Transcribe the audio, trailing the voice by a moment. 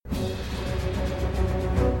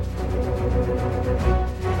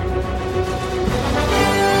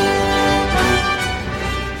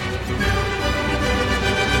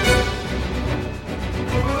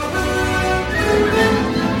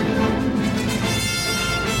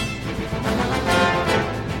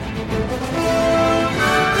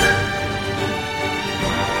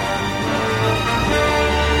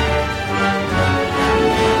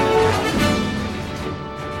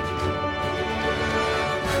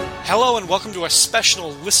Hello and welcome to a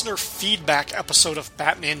special listener feedback episode of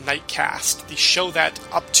Batman Nightcast, the show that,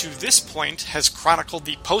 up to this point, has chronicled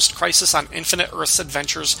the post-Crisis on Infinite Earths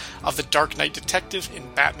adventures of the Dark Knight Detective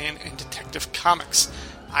in Batman and Detective Comics.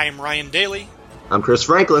 I am Ryan Daly. I'm Chris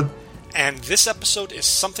Franklin. And this episode is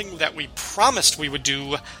something that we promised we would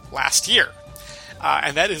do last year.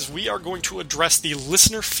 And that is, we are going to address the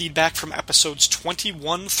listener feedback from episodes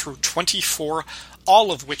 21 through 24,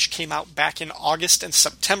 all of which came out back in August and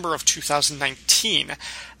September of 2019.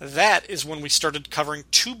 That is when we started covering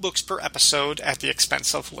 2 books per episode at the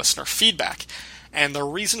expense of listener feedback. And the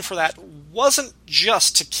reason for that wasn't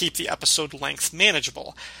just to keep the episode length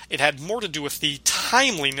manageable. It had more to do with the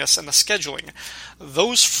timeliness and the scheduling.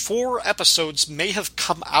 Those 4 episodes may have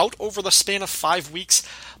come out over the span of 5 weeks,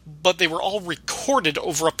 but they were all recorded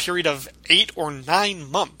over a period of 8 or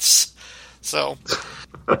 9 months. So,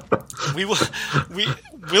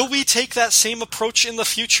 will we take that same approach in the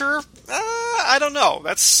future? I don't know.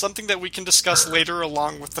 That's something that we can discuss later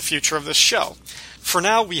along with the future of this show. For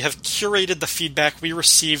now, we have curated the feedback we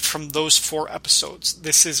received from those 4 episodes.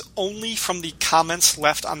 This is only from the comments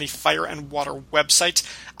left on the Fire and Water website.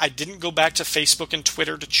 I didn't go back to Facebook and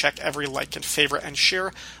Twitter to check every like and favorite and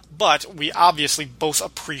share, but we obviously both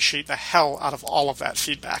appreciate the hell out of all of that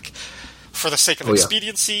feedback. For the sake of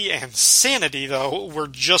expediency and sanity, though, we're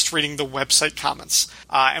just reading the website comments.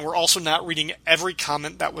 And we're also not reading every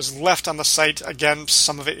comment that was left on the site. Again,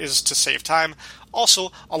 some of it is to save time.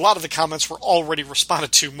 Also, a lot of the comments were already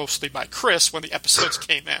responded to, mostly by Chris, when the episodes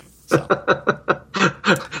came in. So.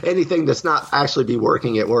 Anything that's not actually be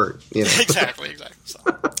working at work. You know? Exactly. So.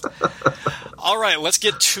 All right, let's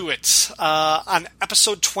get to it. On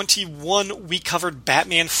episode 21, we covered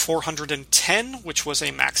Batman 410, which was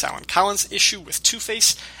a Max Allan Collins issue with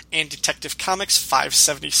Two-Face, and Detective Comics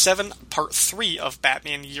 577, Part 3 of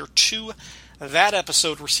Batman Year 2. That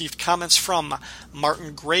episode received comments from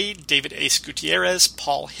Martin Gray, David Ace Gutierrez,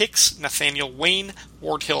 Paul Hicks, Nathaniel Wayne,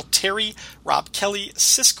 Ward Hill Terry, Rob Kelly,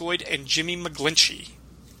 Siskoid, and Jimmy McGlinchey.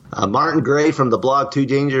 Martin Gray from the blog Too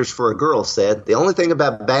Dangerous for a Girl said, the only thing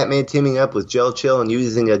about Batman teaming up with Joe Chill and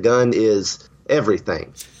using a gun is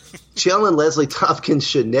everything. Chill and Leslie Tompkins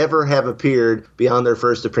should never have appeared beyond their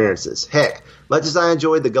first appearances. Heck, much as I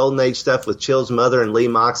enjoyed the Golden Age stuff with Chill's mother and Lee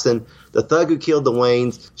Moxon, the thug who killed the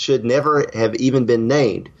Waynes should never have even been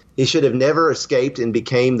named. He should have never escaped and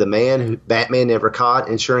became the man who Batman never caught,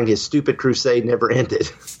 ensuring his stupid crusade never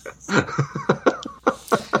ended.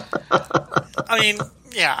 I mean,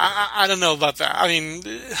 yeah, I don't know about that. I mean,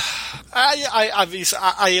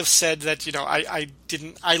 I have said that, you know, I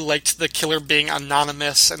liked the killer being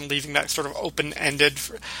anonymous and leaving that sort of open-ended.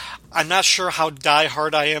 I'm not sure how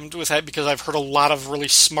diehard I am with that, because I've heard a lot of really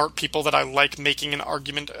smart people that I like making an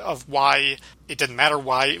argument of why it didn't matter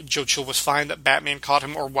why Joe Chill was fine, that Batman caught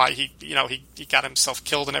him, or why he got himself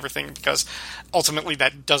killed and everything, because ultimately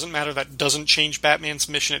that doesn't matter. That doesn't change Batman's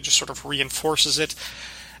mission. It just sort of reinforces it.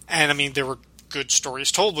 And I mean, there were good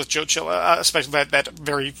stories told with Joe Chill, especially that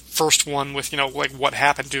very first one with, you know, like what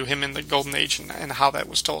happened to him in the Golden Age and how that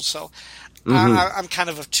was told. So I'm kind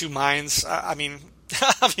of 2 minds. I mean,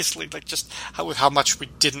 obviously, like just with how much we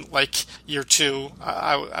didn't like Year 2,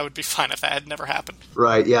 I would be fine if that had never happened.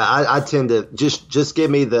 Right? Yeah, I tend to just give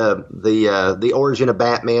me the origin of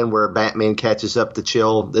Batman, where Batman catches up to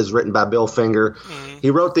Chill. This is written by Bill Finger. Mm-hmm. He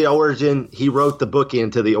wrote the origin. He wrote the book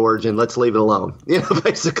into the origin. Let's leave it alone. You know,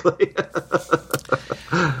 basically.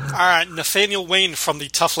 All right, Nathaniel Wayne from the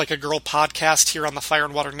Tough Like a Girl podcast here on the Fire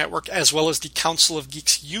and Water Network, as well as the Council of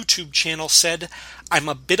Geeks YouTube channel, said, I'm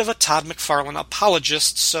a bit of a Todd McFarlane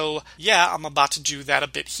apologist, so yeah, I'm about to do that a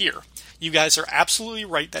bit here. You guys are absolutely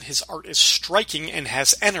right that his art is striking and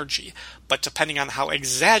has energy, but depending on how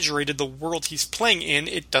exaggerated the world he's playing in,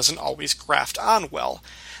 it doesn't always graft on well.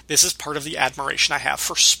 This is part of the admiration I have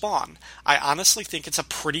for Spawn. I honestly think it's a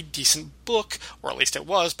pretty decent book, or at least it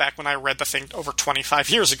was back when I read the thing over 25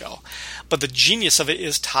 years ago. But the genius of it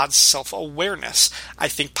is Todd's self-awareness. I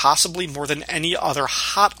think possibly more than any other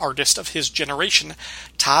hot artist of his generation,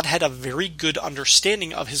 Todd had a very good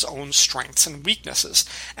understanding of his own strengths and weaknesses,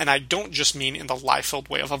 and I don't just mean in the Liefeld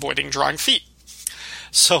way of avoiding drawing feet.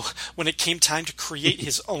 So, when it came time to create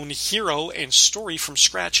his own hero and story from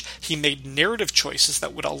scratch, he made narrative choices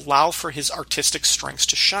that would allow for his artistic strengths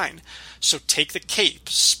to shine. So take the cape.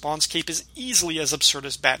 Spawn's cape is easily as absurd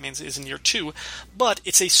as Batman's is in Year 2, but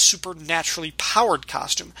it's a supernaturally powered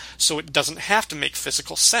costume, so it doesn't have to make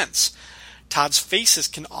physical sense. Todd's faces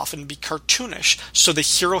can often be cartoonish, so the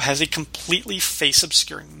hero has a completely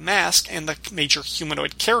face-obscuring mask, and the major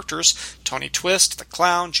humanoid characters, Tony Twist, the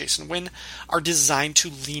Clown, Jason Wynn, are designed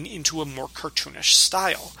to lean into a more cartoonish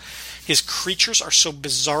style. His creatures are so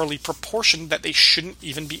bizarrely proportioned that they shouldn't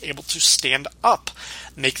even be able to stand up.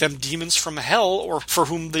 Make them demons from hell, or for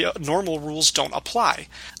whom the normal rules don't apply.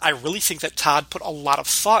 I really think that Todd put a lot of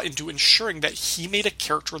thought into ensuring that he made a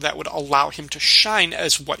character that would allow him to shine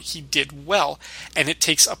as what he did well, and it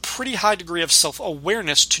takes a pretty high degree of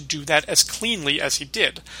self-awareness to do that as cleanly as he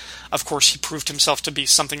did. Of course, he proved himself to be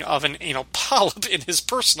something of an anal polyp in his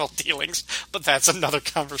personal dealings, but that's another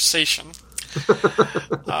conversation.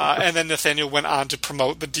 And then Nathaniel went on to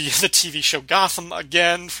promote the TV show Gotham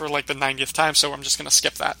again for like the 90th time, so I'm just going to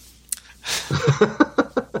skip that.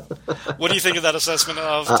 What do you think of that assessment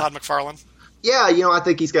of Todd McFarlane? Yeah, I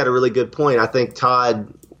think he's got a really good point. I think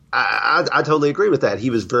Todd, I totally agree with that. He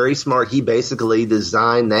was very smart. He basically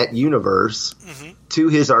designed that universe to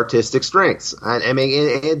his artistic strengths. I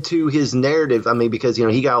mean, and to his narrative. I mean, because,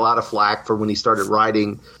 he got a lot of flack for when he started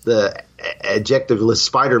writing the adjectiveless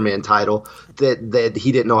Spider-Man title that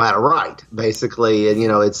he didn't know how to write, basically. And,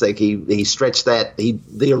 it's like he stretched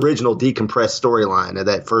the original decompressed storyline of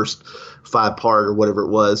that first 5-part or whatever it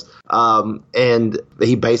was. And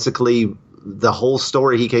he basically, the whole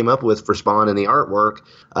story he came up with for Spawn and the artwork,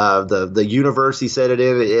 the universe he set it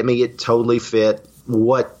in, I mean, it totally fit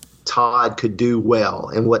what Todd could do well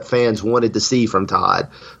and what fans wanted to see from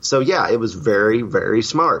Todd. So, yeah, it was very, very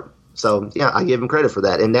smart. So, yeah, I give him credit for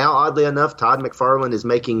that. And now, oddly enough, Todd McFarlane is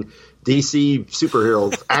making DC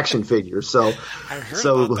superhero action figures. So,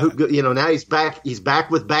 now he's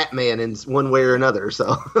back with Batman in one way or another.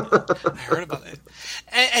 So, I heard about it.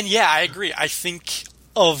 And yeah, I agree. I think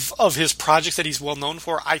of his projects that he's well known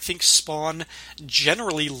for, I think Spawn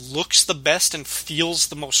generally looks the best and feels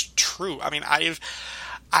the most true. I mean, I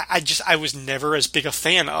was never as big a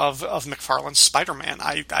fan of McFarlane's Spider-Man.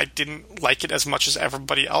 I didn't like it as much as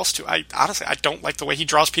everybody else do. I don't like the way he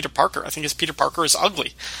draws Peter Parker. I think his Peter Parker is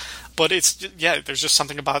ugly. But there's just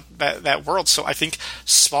something about that world. So I think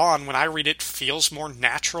Spawn, when I read it, feels more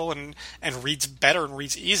natural and reads better and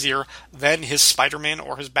reads easier than his Spider-Man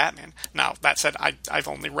or his Batman. Now, that said, I've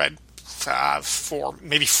only read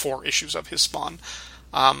 4 issues of his Spawn.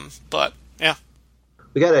 But, yeah.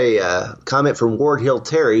 We got a comment from Ward Hill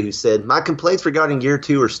Terry, who said, "My complaints regarding Year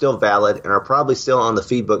 2 are still valid and are probably still on the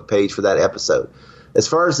feedback page for that episode. As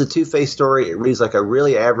far as the Two-Face story, it reads like a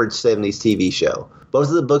really average 70s TV show. Both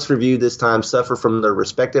of the books reviewed this time suffer from their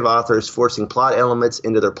respective authors forcing plot elements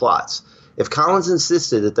into their plots. If Collins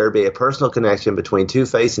insisted that there be a personal connection between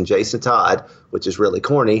Two-Face and Jason Todd, which is really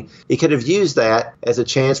corny, he could have used that as a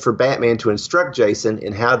chance for Batman to instruct Jason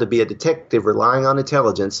in how to be a detective relying on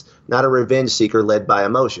intelligence, not a revenge seeker led by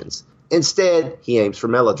emotions. Instead, he aims for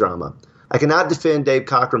melodrama. I cannot defend Dave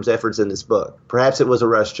Cockrum's efforts in this book. Perhaps it was a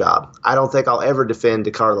rush job. I don't think I'll ever defend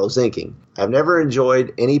DeCarlo's inking. I've never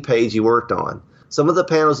enjoyed any page he worked on. Some of the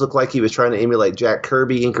panels look like he was trying to emulate Jack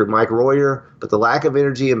Kirby inker Mike Royer, but the lack of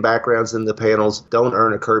energy and backgrounds in the panels don't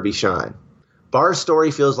earn a Kirby shine. Barr's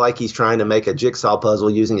story feels like he's trying to make a jigsaw puzzle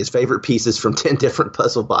using his favorite pieces from 10 different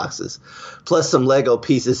puzzle boxes, plus some Lego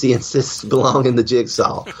pieces he insists belong in the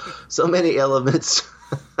jigsaw. So many elements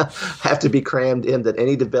have to be crammed in that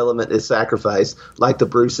any development is sacrificed, like the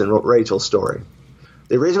Bruce and Rachel story.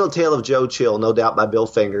 The original tale of Joe Chill, no doubt by Bill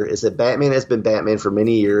Finger, is that Batman has been Batman for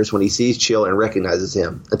many years when he sees Chill and recognizes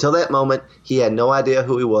him. Until that moment, he had no idea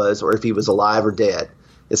who he was or if he was alive or dead.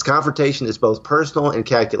 His confrontation is both personal and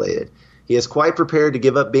calculated. He is quite prepared to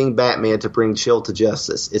give up being Batman to bring Chill to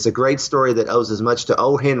justice. It's a great story that owes as much to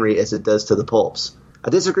O. Henry as it does to the pulps. I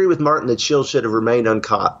disagree with Martin that Chill should have remained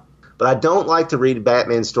uncaught, but I don't like to read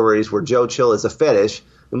Batman stories where Joe Chill is a fetish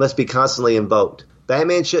who must be constantly invoked.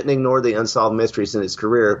 Batman shouldn't ignore the unsolved mysteries in his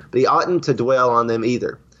career, but he oughtn't to dwell on them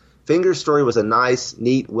either. Finger's story was a nice,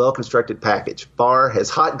 neat, well-constructed package. Barr has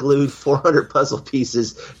hot-glued 400 puzzle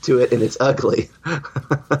pieces to it, and it's ugly.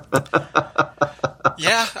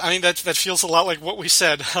 Yeah, I mean, that feels a lot like what we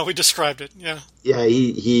said, how we described it, yeah. Yeah,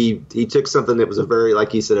 he took something that was a very,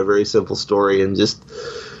 like you said, a very simple story and just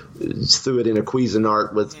threw it in a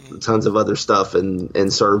Cuisinart with tons of other stuff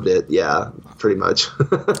and served it. Yeah, pretty much.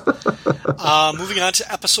 Moving on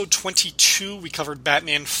to episode 22, we covered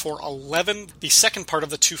Batman 411, the second part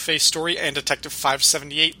of the Two-Face story, and Detective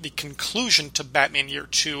 578, the conclusion to Batman Year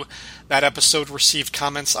 2. That episode received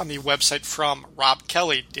comments on the website from Rob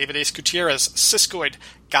Kelly, David Ace Gutierrez, Siskoid,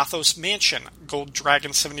 Gothos Mansion, Gold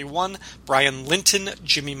Dragon 71, Brian Linton,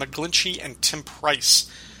 Jimmy McGlinchey, and Tim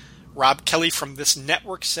Price. Rob Kelly from This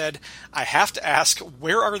Network said, "I have to ask,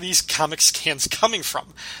 where are these comic scans coming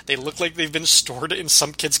from? They look like they've been stored in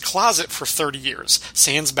some kid's closet for 30 years.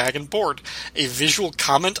 Sans bag and board. A visual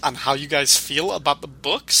comment on how you guys feel about the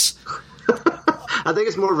books?" I think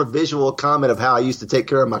it's more of a visual comment of how I used to take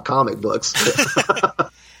care of my comic books.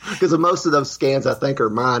 Because most of those scans, I think, are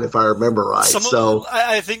mine, if I remember right.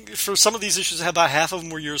 I think for some of these issues, about half of them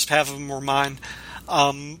were yours, half of them were mine.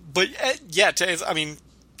 But yeah,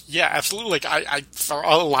 absolutely. Like I for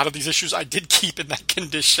a lot of these issues, I did keep in that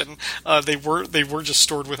condition. They were just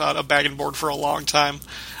stored without a bag and board for a long time.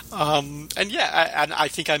 I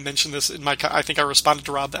think I mentioned this in I think I responded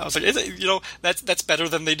to Rob that I was like, that's better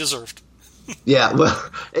than they deserved. Yeah,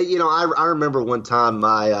 well, I remember one time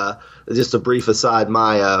my just a brief aside,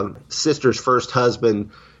 my sister's first husband,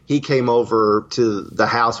 he came over to the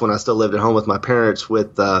house when I still lived at home with my parents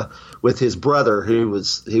with his brother who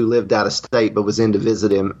lived out of state but was in to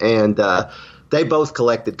visit him, and they both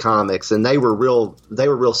collected comics, and they were real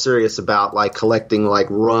serious about like collecting like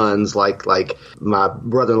runs, like my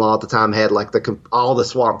brother-in-law at the time had like all the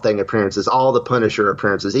Swamp Thing appearances, all the Punisher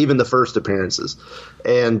appearances, even the first appearances,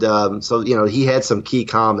 and so he had some key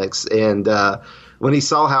comics, and when he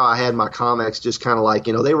saw how I had my comics just kind of like,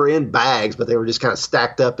 they were in bags, but they were just kind of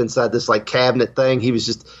stacked up inside this like cabinet thing. Him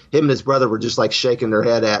and his brother were just like shaking their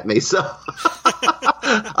head at me. So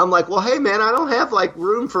I'm like, well, hey man, I don't have like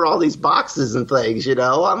room for all these boxes and things,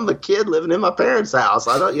 I'm a kid living in my parents' house.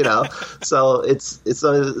 I don't, so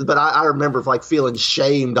but I remember like feeling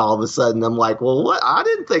shamed all of a sudden. I'm like, well, what? I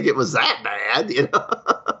didn't think it was that bad,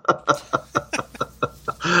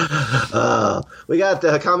 We got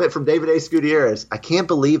a comment from David A. Gutierrez. I can't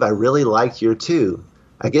believe I really liked year 2.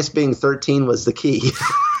 I guess being 13 was the key.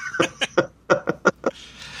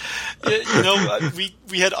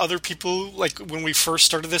 We had other people, like, when we first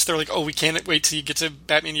started this, they're like, oh, we can't wait till you get to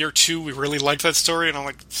Batman year 2. We really liked that story. And I'm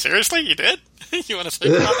like, seriously? You did? You want to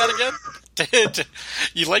think about that again? Did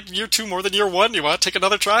you like year 2 more than year 1? You want to take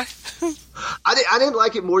another try? I didn't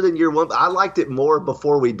like it more than year 1. But I liked it more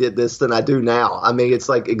before we did this than I do now. I mean, it's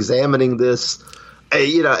like examining this.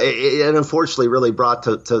 It unfortunately really brought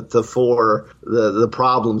to fore the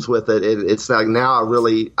problems with it. It's like now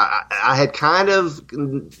I had kind of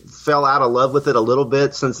fell out of love with it a little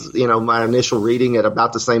bit since my initial reading at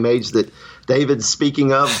about the same age that David's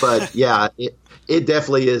speaking of. But yeah, it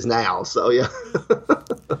definitely is now. So yeah,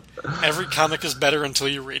 every comic is better until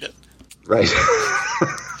you read it. Right.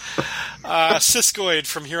 Siskoid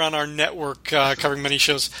from here on our network, covering many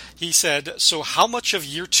shows, he said, so how much of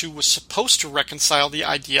year 2 was supposed to reconcile the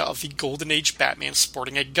idea of the Golden Age Batman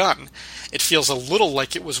sporting a gun? It feels a little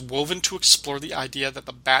like it was woven to explore the idea that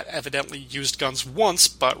the Bat evidently used guns once,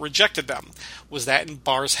 but rejected them. Was that in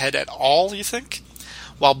Barr's head at all, you think?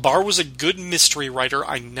 While Barr was a good mystery writer,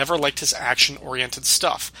 I never liked his action-oriented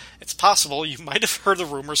stuff. It's possible you might have heard the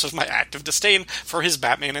rumors of my active disdain for his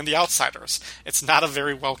Batman and the Outsiders. It's not a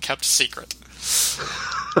very well-kept secret.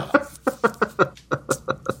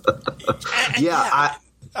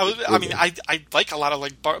 I like a lot of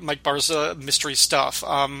like Mike Barr's mystery stuff.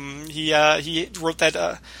 He wrote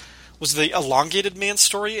that was the Elongated Man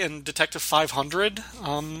story in Detective 500.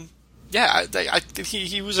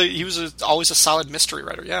 He was always a solid mystery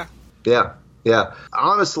writer. Yeah.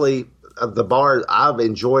 Honestly, the Barr, I've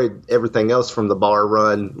enjoyed everything else from the Barr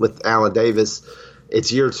run with Alan Davis.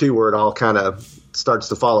 It's year 2 where it all kind of starts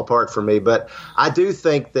to fall apart for me. But I do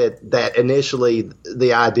think that initially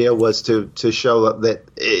the idea was to show up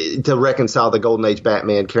to reconcile the Golden Age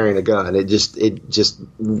Batman carrying a gun. It just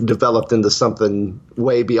developed into something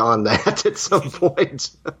way beyond that at some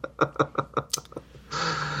point.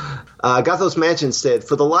 Gothos Mansion said,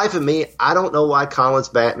 for the life of me, I don't know why Collins'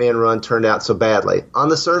 Batman run turned out so badly. On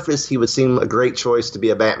the surface, he would seem a great choice to be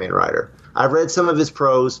a Batman writer. I've read some of his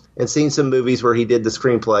prose and seen some movies where he did the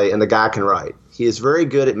screenplay, and the guy can write. He is very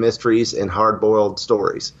good at mysteries and hard-boiled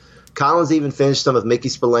stories. Collins even finished some of Mickey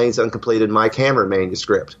Spillane's uncompleted Mike Hammer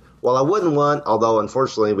manuscript. While I wouldn't want, although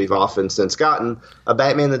unfortunately we've often since gotten, a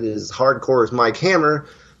Batman that is as hardcore as Mike Hammer,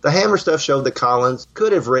 the Hammer stuff showed that Collins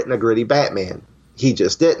could have written a gritty Batman. He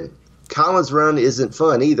just didn't. Collins' run isn't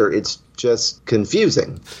fun either. It's just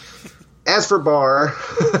confusing. As for Barr,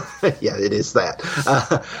 yeah, it is that.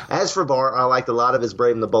 As for Barr, I liked a lot of his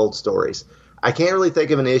Brave and the Bold stories. I can't really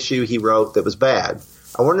think of an issue he wrote that was bad.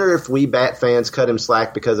 I wonder if we Bat fans cut him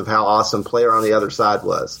slack because of how awesome Player on the Other Side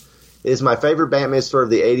was. It is my favorite Batman story of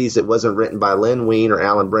the 80s that wasn't written by Len Wein or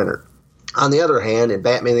Alan Brenner. On the other hand, in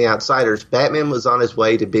Batman and the Outsiders, Batman was on his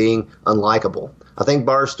way to being unlikable. I think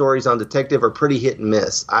Barr's stories on Detective are pretty hit and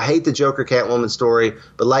miss. I hate the Joker Catwoman story,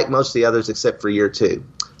 but like most of the others except for year 2.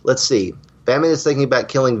 Let's see. Batman is thinking about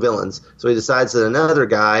killing villains, so he decides that another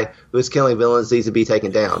guy who is killing villains needs to be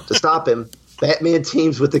taken down. To stop him, Batman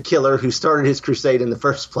teams with the killer who started his crusade in the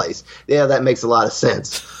first place. Yeah, that makes a lot of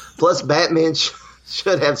sense. Plus, Batman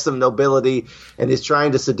should have some nobility, and his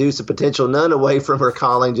trying to seduce a potential nun away from her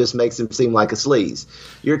calling just makes him seem like a sleaze.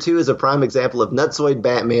 Year 2 is a prime example of nutsoid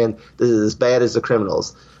Batman that is as bad as the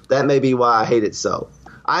criminals. That may be why I hate it so.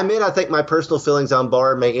 I admit I think my personal feelings on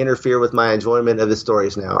Barr may interfere with my enjoyment of his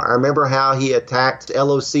stories now. I remember how he attacked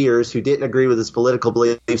L.O. Sears, who didn't agree with his political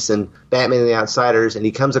beliefs in Batman and the Outsiders, and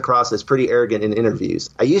he comes across as pretty arrogant in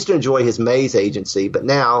interviews. I used to enjoy his Maze agency, but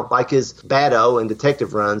now, like his Bado and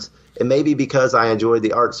detective runs, it may be because I enjoyed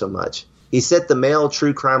the art so much. He set the male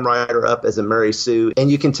true crime writer up as a Mary Sue,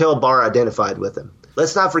 and you can tell Barr identified with him.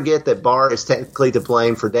 Let's not forget that Barr is technically to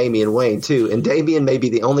blame for Damian Wayne, too, and Damian may be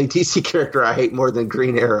the only DC character I hate more than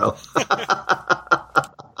Green Arrow.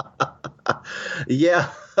 Yeah.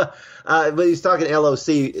 But he's talking LO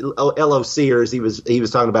Sears. He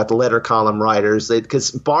was talking about the letter column writers, because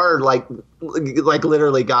Barr like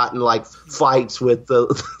literally got in like fights with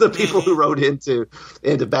the people who wrote into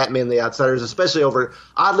Batman the Outsiders, especially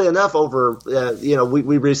oddly enough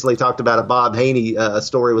we recently talked about a Bob Haney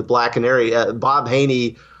story with Black Canary, Bob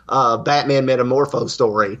Haney Batman Metamorpho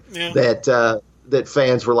story that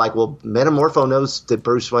fans were like, well, Metamorpho knows that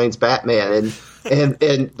Bruce Wayne's Batman,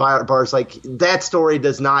 and Barr's like, that story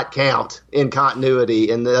does not count in continuity,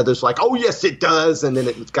 and the others like, oh yes it does, and then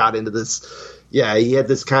it got into this. Yeah, he had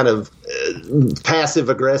this kind of passive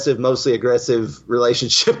aggressive, mostly aggressive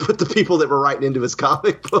relationship with the people that were writing into his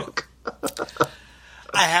comic book.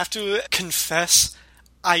 I have to confess,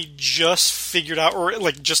 I just figured out, or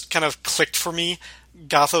like just kind of clicked for me,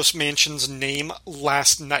 Gothos Mansion's name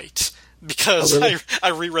last night. Because I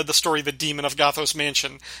reread the story, The Demon of Gothos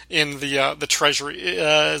Mansion, in the Treasury,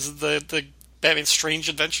 the Batman Strange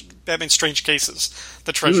Adventure, Batman Strange Cases,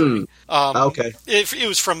 the Treasury. Okay. It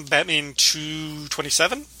was from Batman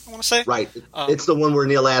 227, I want to say. Right. It's the one where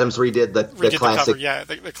Neil Adams redid the classic,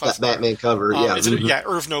 the classic Batman cover. Yeah.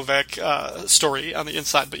 Irv Novak story on the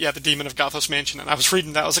inside. But yeah, The Demon of Gothos Mansion. And I was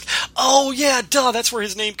reading that. I was like, oh yeah, duh, that's where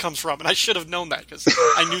his name comes from. And I should have known that because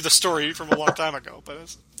I knew the story from a long time ago.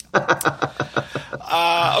 But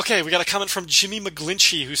okay, we got a comment from Jimmy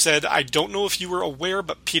McGlinchey, who said, I don't know if you were aware,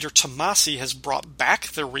 but Peter Tomasi has brought back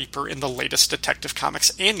the Reaper in the latest Detective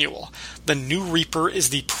Comics annual. The new Reaper is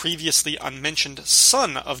the previously unmentioned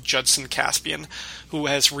son of Judson Caspian, who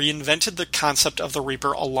has reinvented the concept of the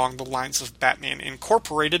Reaper along the lines of Batman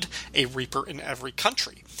Incorporated, a Reaper in every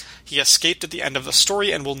country. He escaped at the end of the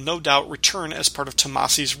story and will no doubt return as part of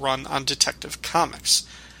Tomasi's run on Detective Comics.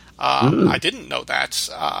 I didn't know that.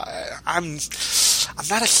 I'm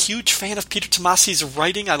not a huge fan of Peter Tomasi's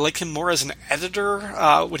writing. I like him more as an editor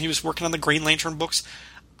when he was working on the Green Lantern books.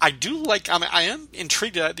 I am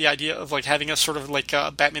intrigued at the idea of like having a sort of like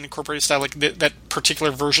Batman Incorporated style, like that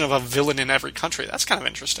particular version of a villain in every country. That's kind of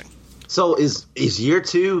interesting. So is year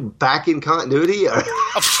 2 back in continuity?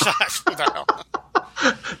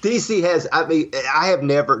 DC has,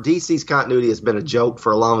 DC's continuity has been a joke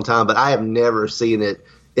for a long time, but I have never seen it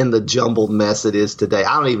in the jumbled mess it is today.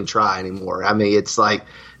 I don't even try anymore. I mean, it's like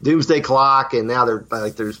Doomsday Clock, and now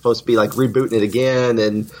they're supposed to be like rebooting it again,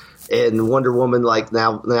 and Wonder Woman, like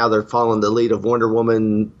now they're following the lead of Wonder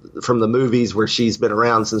Woman from the movies where she's been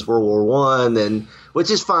around since World War I, and which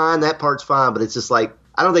is fine. That part's fine, but it's just like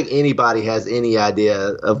I don't think anybody has any idea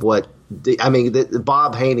of what.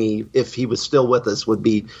 Bob Haney, if he was still with us, would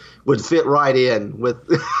fit right in with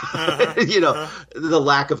the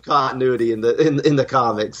lack of continuity in the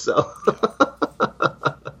comics. So,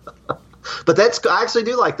 but I actually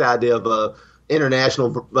do like the idea of a international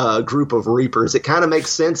group of Reapers. It kind of makes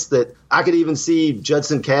sense that I could even see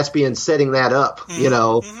Judson Caspian setting that up.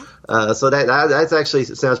 So that actually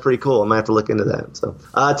sounds pretty cool. I'm gonna have to look into that. So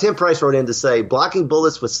Tim Price wrote in to say, blocking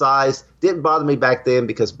bullets with size didn't bother me back then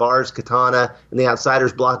because Barr's katana and the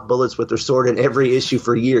Outsiders blocked bullets with their sword in every issue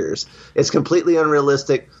for years. It's completely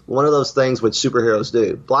unrealistic. One of those things which superheroes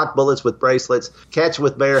do: block bullets with bracelets, catch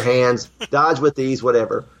with bare hands, dodge with ease,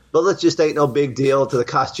 whatever. Bullets just ain't no big deal to the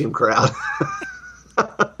costume crowd.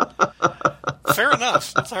 Fair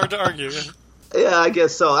enough. It's hard to argue. Yeah, I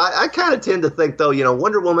guess so. I kind of tend to think, though,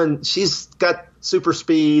 Wonder Woman, she's got super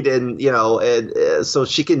speed, and so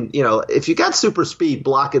she can, if you got super speed,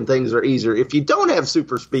 blocking things are easier. If you don't have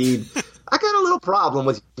super speed, I got a little problem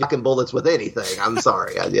with blocking bullets with anything. I'm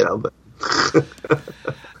sorry, but.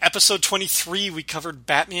 Episode 23, we covered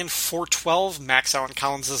Batman 412, Max Allan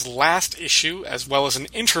Collins' last issue, as well as an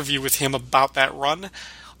interview with him about that run.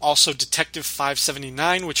 Also, Detective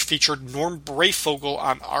 579, which featured Norm Brayfogle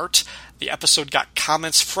on art. The episode got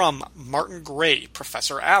comments from Martin Gray,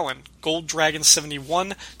 Professor Allen, Gold Dragon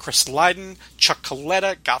 71, Chris Lydon, Chuck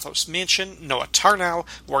Coletta, Gothos Mansion, Noah Tarnow,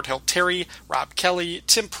 Ward Hill Terry, Rob Kelly,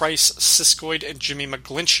 Tim Price, Siskoid, and Jimmy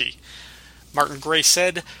McGlinchey. Martin Gray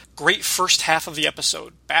said, "Great first half of the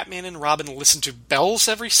episode. Batman and Robin listen to bells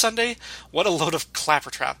every Sunday? What a load of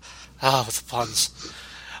clappertrap." Ah, with the puns.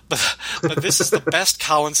 But this is the best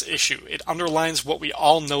Collins issue. It underlines what we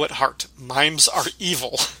all know at heart. Mimes are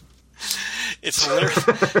evil. It's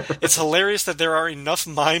hilarious that there are enough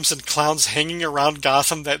mimes and clowns hanging around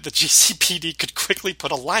Gotham that the GCPD could quickly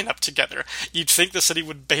put a lineup together. You'd think the city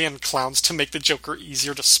would ban clowns to make the Joker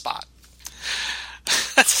easier to spot.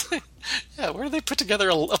 Yeah, where do they put together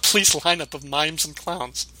a police lineup of mimes and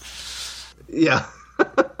clowns? Yeah.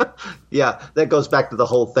 Yeah, that goes back to the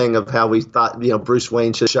whole thing of how we thought, Bruce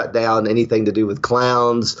Wayne should shut down anything to do with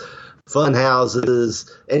clowns, fun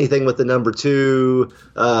houses, anything with the number 2,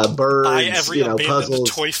 birds, buy every abandoned puzzles.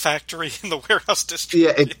 Toy factory in the warehouse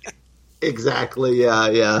district. Yeah, exactly.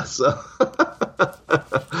 Yeah. So,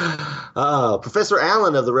 Professor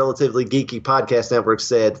Allen of the Relatively Geeky Podcast Network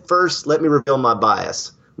said, "First, let me reveal my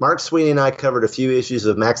bias. Mark Sweeney and I covered a few issues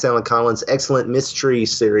of Max Allan Collins' excellent Mystery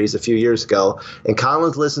series a few years ago, and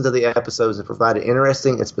Collins listened to the episodes and provided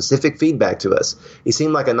interesting and specific feedback to us. He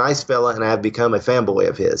seemed like a nice fella, and I have become a fanboy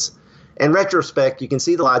of his. In retrospect, you can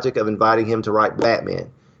see the logic of inviting him to write Batman.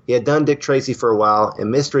 He had done Dick Tracy for a while, and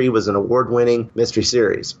Mystery was an award-winning mystery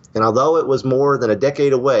series. And although it was more than a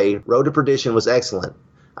decade away, Road to Perdition was excellent.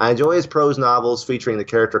 I enjoy his prose novels featuring the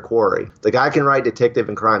character Quarry. The guy can write detective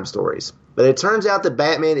and crime stories. But it turns out that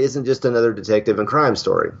Batman isn't just another detective and crime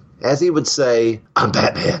story. As he would say, I'm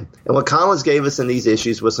Batman. And what Collins gave us in these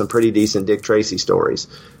issues was some pretty decent Dick Tracy stories,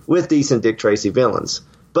 with decent Dick Tracy villains.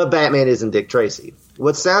 But Batman isn't Dick Tracy.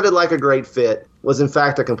 What sounded like a great fit was in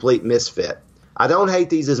fact a complete misfit. I don't hate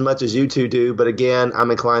these as much as you two do, but again,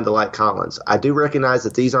 I'm inclined to like Collins. I do recognize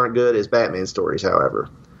that these aren't good as Batman stories, however."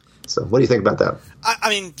 So, what do you think about that? I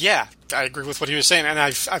mean, yeah, I agree with what he was saying, and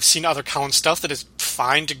I've seen other Collins stuff that is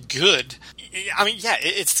fine to good. I mean, yeah,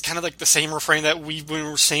 it's kind of like the same refrain that we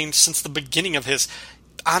were saying since the beginning of his.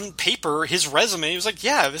 On paper, his resume was like,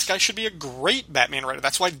 yeah, this guy should be a great Batman writer.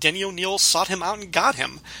 That's why Denny O'Neil sought him out and got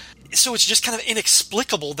him. So it's just kind of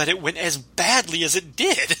inexplicable that it went as badly as it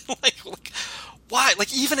did. like why?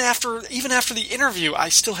 Like even after the interview, I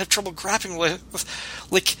still have trouble grappling with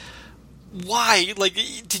like. Why? Like,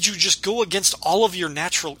 did you just go against all of your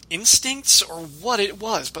natural instincts, or what it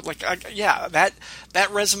was? But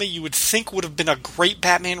that resume you would think would have been a great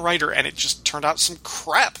Batman writer, and it just turned out some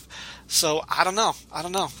crap. So I don't know.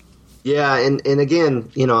 Yeah, and again,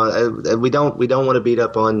 we don't want to beat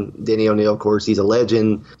up on Denny O'Neil. Of course, he's a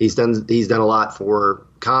legend. He's done a lot for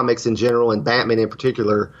comics in general and Batman in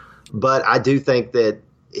particular. But I do think that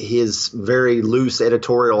his very loose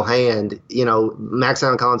editorial hand, Max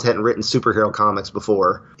Allan Collins hadn't written superhero comics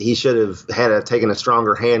before. He should have taken a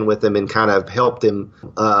stronger hand with him and kind of helped him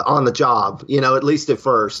on the job, at least at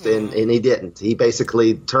first. And he didn't. He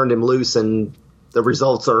basically turned him loose, and the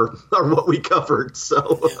results are what we covered.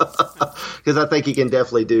 So, because I think he can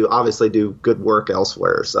definitely obviously do good work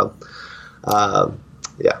elsewhere. So,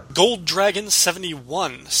 yeah. Gold Dragon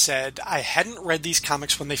 71 said, "I hadn't read these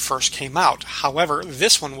comics when they first came out. However,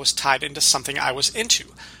 this one was tied into something I was into.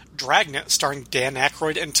 Dragnet, starring Dan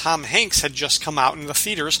Aykroyd and Tom Hanks, had just come out in the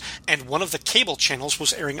theaters, and one of the cable channels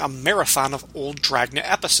was airing a marathon of old Dragnet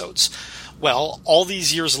episodes. Well, all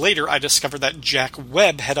these years later, I discovered that Jack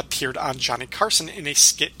Webb had appeared on Johnny Carson in a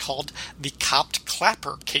skit called The Copped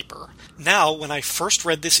Clapper Caper. Now, when I first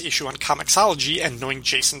read this issue on Comixology, and knowing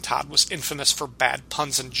Jason Todd was infamous for bad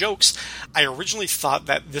puns and jokes, I originally thought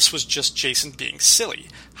that this was just Jason being silly.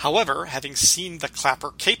 However, having seen the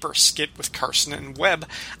Clapper Caper skit with Carson and Webb,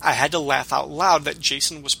 I had to laugh out loud that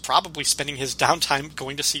Jason was probably spending his downtime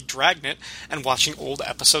going to see Dragnet and watching old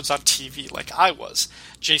episodes on TV like I was.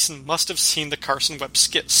 Jason must have seen the Carson Webb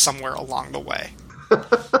skit somewhere along the way."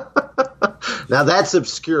 Now that's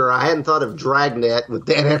obscure. I hadn't thought of Dragnet with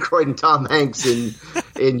Dan Aykroyd and Tom Hanks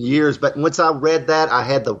in years, but once I read that, I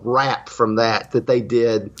had the rap from that they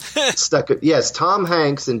did stuck. Yes, Tom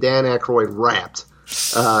Hanks and Dan Aykroyd rapped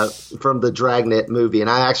from the Dragnet movie, and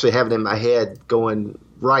I actually have it in my head going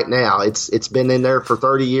right now. It's been in there for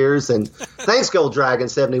 30 years, and thanks, Gold Dragon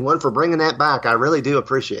 71, for bringing that back. I really do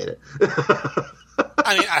appreciate it.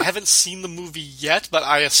 I mean, I haven't seen the movie yet, but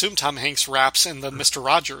I assume Tom Hanks raps in the Mr.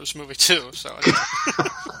 Rogers movie too. So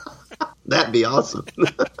that'd be awesome.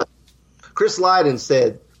 Chris Lydon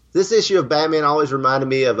said, "This issue of Batman always reminded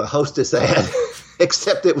me of a Hostess ad,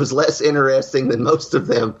 except it was less interesting than most of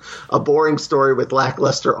them. A boring story with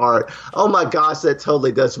lackluster art." Oh my gosh, that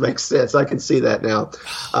totally does make sense. I can see that now.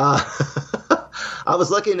 I was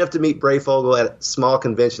lucky enough to meet Breyfogle at a small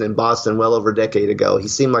convention in Boston well over a decade ago. He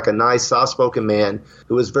seemed like a nice, soft-spoken man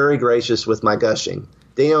who was very gracious with my gushing.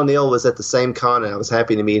 Danny O'Neill was at the same con, and I was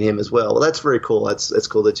happy to meet him as well. Well, that's very cool. That's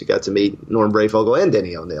cool that you got to meet Norm Brayfogle and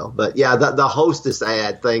Danny O'Neill. But yeah, the hostess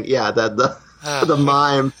ad thing, yeah, the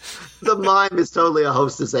mime is totally a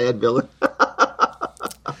hostess ad villain.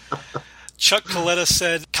 Chuck Coletta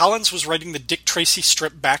said, Collins was writing the Dick Tracy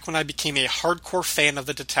strip back when I became a hardcore fan of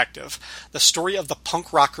the detective. The story of the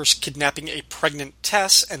punk rockers kidnapping a pregnant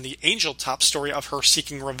Tess and the Angel Top story of her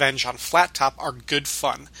seeking revenge on Flat Top are good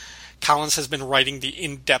fun. Collins has been writing the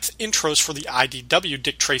in-depth intros for the IDW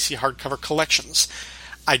Dick Tracy hardcover collections.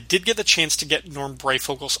 I did get the chance to get Norm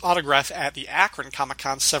Brayfogle's autograph at the Akron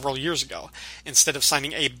Comic-Con several years ago. Instead of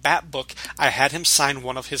signing a Bat book, I had him sign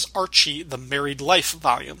one of his Archie, The Married Life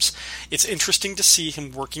volumes. It's interesting to see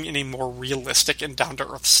him working in a more realistic and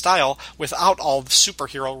down-to-earth style without all the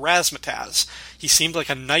superhero razzmatazz. He seemed like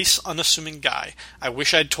a nice, unassuming guy. I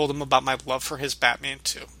wish I'd told him about my love for his Batman,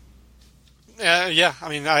 too. Yeah, I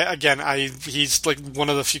mean, he's like one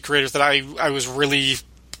of the few creators that I was really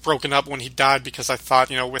broken up when he died, because I thought,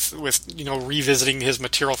 with revisiting his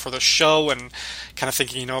material for the show and kind of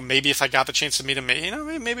thinking, maybe if I got the chance to meet him,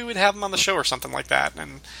 maybe we'd have him on the show or something like that.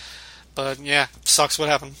 But yeah, sucks what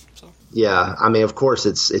happened. So. Yeah, I mean, of course,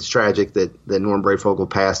 it's tragic that Norm Brayfogle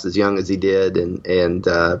passed as young as he did,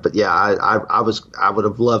 but yeah, I would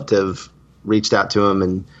have loved to have reached out to him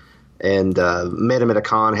and met him at a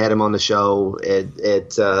con, had him on the show. He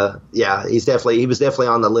was definitely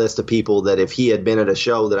on the list of people that if he had been at a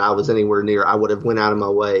show that I was anywhere near, I would have went out of my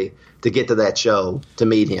way to get to that show to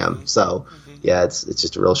meet him. So yeah, it's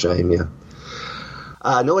just a real shame. Yeah.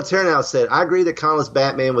 Noah Ternow said, I agree that Collins'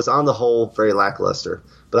 Batman was on the whole very lackluster,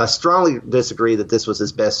 but I strongly disagree that this was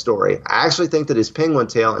his best story. I actually think that his Penguin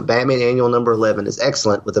Tale in Batman Annual number 11 is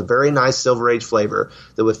excellent, with a very nice Silver Age flavor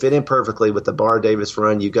that would fit in perfectly with the Bar Davis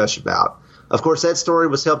run you gush about. Of course, that story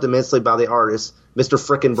was helped immensely by the artist, Mr.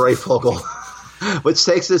 Frickin' Brayfogle, which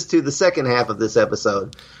takes us to the second half of this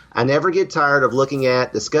episode. I never get tired of looking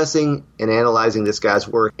at, discussing, and analyzing this guy's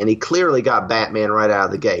work, and he clearly got Batman right out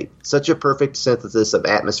of the gate. Such a perfect synthesis of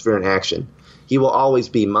atmosphere and action. He will always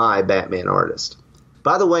be my Batman artist.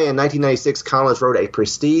 By the way, in 1996, Collins wrote a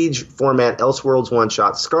prestige format Elseworlds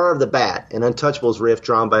one-shot, Scar of the Bat, an Untouchables riff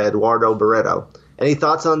drawn by Eduardo Barreto. Any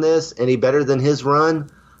thoughts on this? Any better than his run?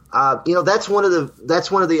 That's one of the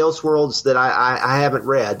Elseworlds that I haven't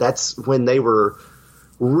read. That's when they were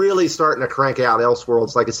really starting to crank out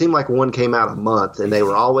Elseworlds. Like, it seemed like one came out a month, and they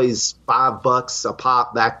were always $5 a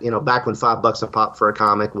pop back when $5 a pop for a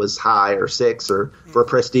comic was high, or $6 or for a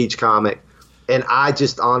prestige comic. And I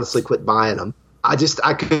just honestly quit buying them. I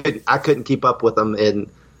couldn't keep up with them, and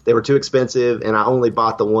they were too expensive, and I only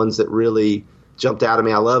bought the ones that really jumped out at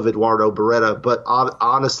me. I love Eduardo Barreto, but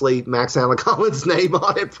honestly, Max Allan Collins' name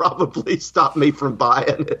on it probably stopped me from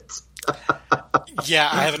buying it. Yeah,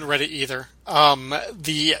 I haven't read it either.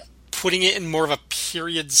 The putting it in more of a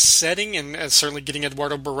period setting, and certainly getting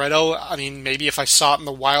Eduardo Barreto, I mean, maybe if I saw it in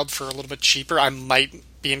the wild for a little bit cheaper, I might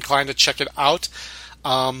be inclined to check it out.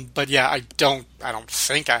 But yeah, I don't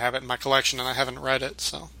think I have it in my collection, and I haven't read it.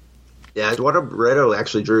 So yeah, Eduardo Barreto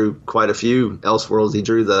actually drew quite a few Elseworlds. He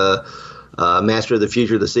drew the Master of the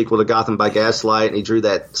Future, the sequel to Gotham by Gaslight, and he drew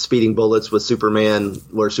that Speeding Bullets with Superman,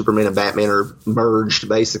 where Superman and Batman are merged,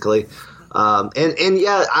 basically. And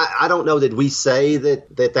yeah, I don't know. Did we say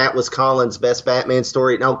that was Collins' best Batman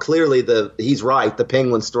story? No, clearly he's right. The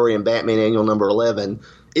Penguin story in Batman Annual number 11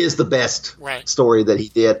 is the best story that he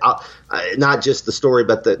did. Not just the story,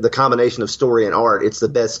 but the combination of story and art. It's the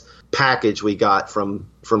best package we got from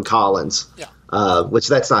Collins. Yeah. Which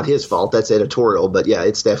that's not his fault. That's editorial. But yeah,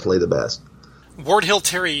 it's definitely the best. Ward Hill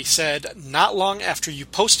Terry said, not long after you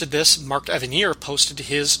posted this, Mark Evanier posted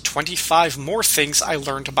his 25 more things I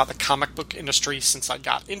learned about the comic book industry since I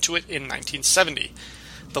got into it in 1970.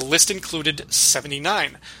 The list included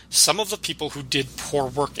 79. Some of the people who did poor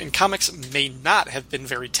work in comics may not have been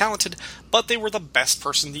very talented, but they were the best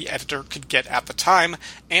person the editor could get at the time,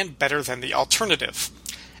 and better than the alternative.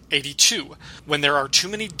 82. When there are too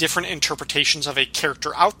many different interpretations of a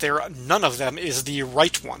character out there, none of them is the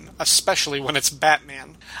right one, especially when it's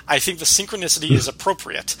Batman. I think the synchronicity is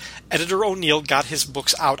appropriate. Editor O'Neill got his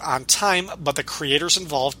books out on time, but the creators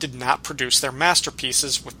involved did not produce their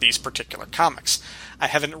masterpieces with these particular comics. I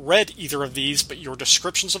haven't read either of these, but your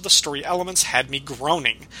descriptions of the story elements had me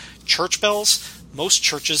groaning. Church bells? Most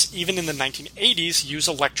churches, even in the 1980s, use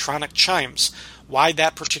electronic chimes. Why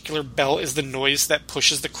that particular bell is the noise that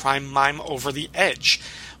pushes the crime mime over the edge,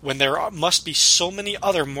 when there must be so many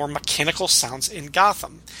other more mechanical sounds in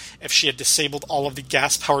Gotham. If she had disabled all of the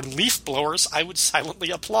gas-powered leaf blowers, I would silently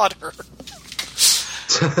applaud her.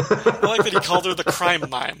 I like that he called her the crime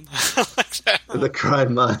mime. I like that. The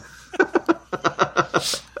crime mime.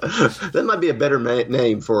 That might be a better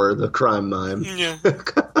name for the crime mime. Yeah.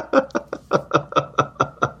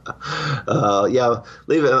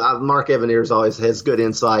 Leave it. Mark Evaniers always has good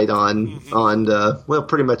insight on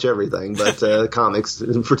pretty much everything, but comics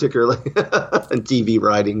particularly, and TV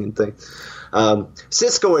writing and things.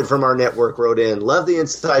 Siskoid from our network wrote in, love the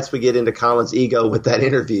insights we get into Colin's ego with that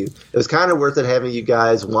interview. It was kind of worth it having you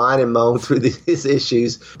guys whine and moan through his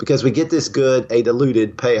issues because we get this good, a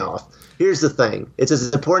diluted payoff. Here's the thing. It's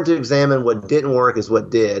as important to examine what didn't work as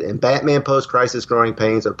what did, and Batman post-crisis growing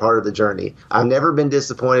pains are part of the journey. I've never been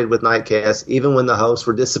disappointed with Nightcast, even when the hosts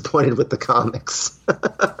were disappointed with the comics.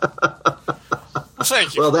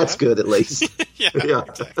 Thank you. Well, that's good, at least. Yeah,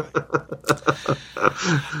 exactly.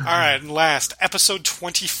 All right, and last, episode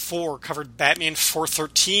 24 covered Batman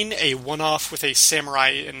 413, a one-off with a samurai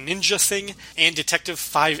and ninja thing, and Detective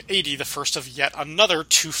 580, the first of yet another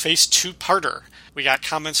Two-Face two-parter. We got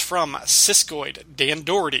comments from Siskoid, Dan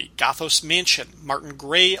Doherty, Gothos Mansion, Martin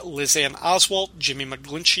Gray, Lizanne Oswalt, Jimmy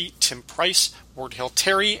McGlinchey, Tim Price, Ward Hill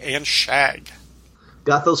Terry, and Shag.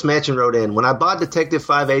 Gothos Mansion wrote in, when I bought Detective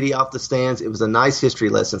 580 off the stands, it was a nice history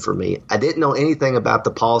lesson for me. I didn't know anything about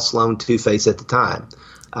the Paul Sloan Two-Face at the time.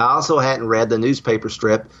 I also hadn't read the newspaper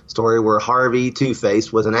strip story where Harvey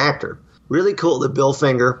Two-Face was an actor. Really cool that Bill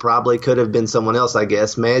Finger, probably could have been someone else I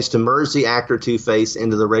guess, managed to merge the actor Two-Face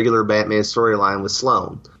into the regular Batman storyline with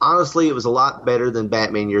Sloan. Honestly, it was a lot better than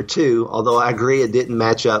Batman Year 2, although I agree it didn't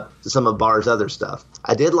match up to some of Barr's other stuff.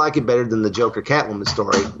 I did like it better than the Joker Catwoman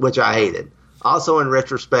story, which I hated. Also, in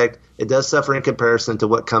retrospect, it does suffer in comparison to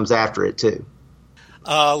what comes after it, too.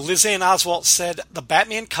 Lizanne Oswalt said, the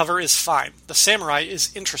Batman cover is fine. The samurai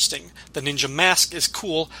is interesting. The ninja mask is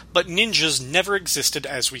cool, but ninjas never existed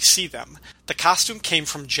as we see them. The costume came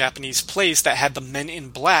from Japanese plays that had the men in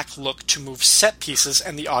black look to move set pieces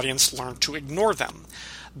and the audience learned to ignore them.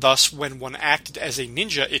 Thus, when one acted as a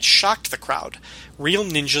ninja, it shocked the crowd. Real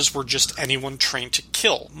ninjas were just anyone trained to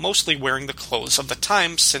kill, mostly wearing the clothes of the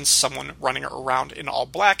time, since someone running around in all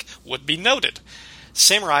black would be noted.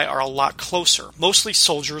 Samurai are a lot closer, mostly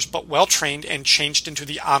soldiers but well-trained and changed into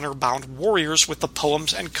the honor-bound warriors with the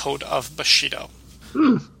poems and code of Bushido.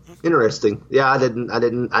 Interesting. Yeah, I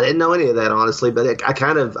didn't know any of that, honestly, but I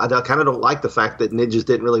kind of don't like the fact that ninjas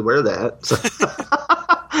didn't really wear that. So.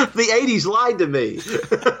 The 80s lied to me.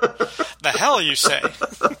 The hell you say?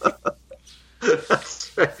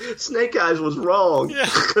 Snake Eyes was wrong. Yeah.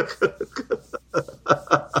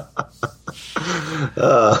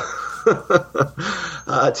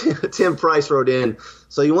 Tim Price wrote in,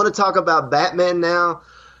 so you want to talk about Batman now?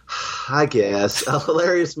 I guess. A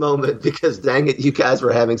hilarious moment because, dang it, you guys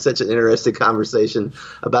were having such an interesting conversation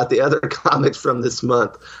about the other comics from this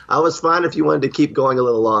month. I was fine if you wanted to keep going a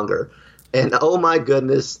little longer. And oh my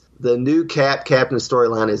goodness, the new Captain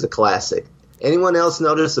storyline is a classic. Anyone else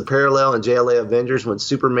notice the parallel in JLA Avengers when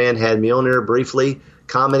Superman had Mjolnir briefly,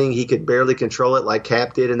 commenting he could barely control it like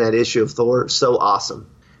Cap did in that issue of Thor? So awesome.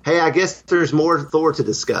 Hey, I guess there's more Thor to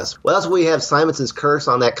discuss. What else we have Simonson's curse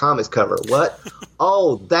on that comics cover? What?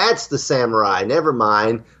 Oh, that's the samurai. Never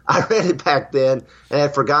mind. I read it back then and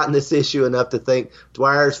had forgotten this issue enough to think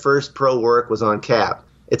Dwyer's first pro work was on Cap.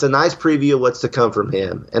 It's a nice preview of what's to come from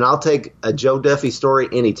him, and I'll take a Joe Duffy story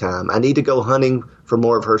anytime. I need to go hunting for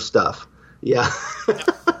more of her stuff. Yeah.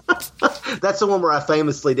 That's the one where I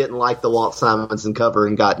famously didn't like the Walt Simonson cover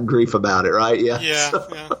and got grief about it, right? Yeah. Yeah.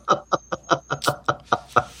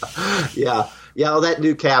 Well, that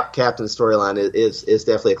new Captain storyline is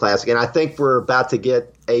definitely a classic, and I think we're about to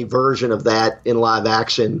get a version of that in live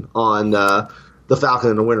action on The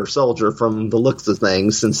Falcon and the Winter Soldier from the looks of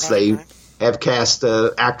things, since they have cast an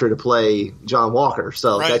actor to play John Walker,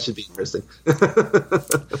 so that should be interesting.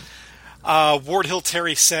 Ward Hill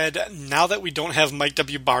Terry said, now that we don't have Mike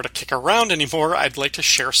W. Barr to kick around anymore, I'd like to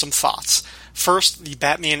share some thoughts. First, the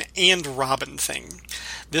Batman and Robin thing.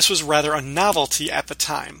 This was rather a novelty at the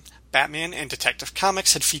time. Batman and Detective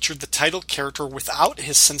Comics had featured the title character without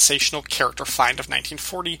his sensational character find of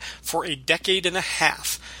 1940 for a decade and a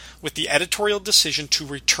half. With the editorial decision to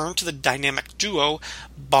return to the dynamic duo,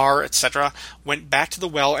 Barr, etc., went back to the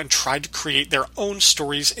well and tried to create their own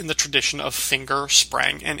stories in the tradition of Finger,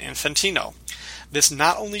 Sprang, and Infantino. This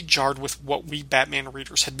not only jarred with what we Batman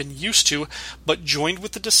readers had been used to, but joined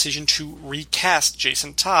with the decision to recast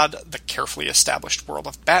Jason Todd, the carefully established world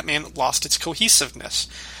of Batman lost its cohesiveness.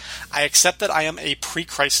 I accept that I am a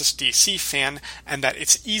pre-Crisis DC fan, and that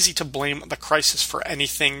it's easy to blame the Crisis for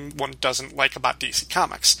anything one doesn't like about DC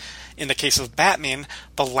Comics. In the case of Batman,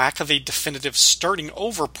 the lack of a definitive starting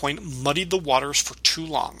over point muddied the waters for too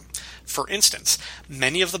long. For instance,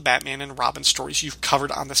 many of the Batman and Robin stories you've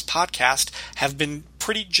covered on this podcast have been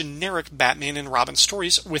pretty generic Batman and Robin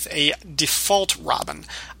stories with a default Robin,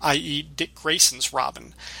 i.e. Dick Grayson's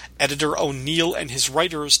Robin. Editor O'Neill and his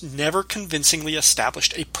writers never convincingly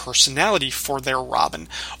established a personality for their Robin,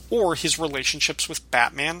 or his relationships with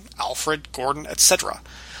Batman, Alfred, Gordon, etc.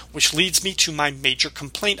 Which leads me to my major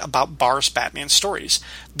complaint about Barr's Batman stories.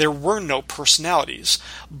 There were no personalities.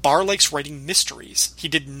 Barr likes writing mysteries. He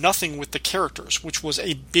did nothing with the characters, which was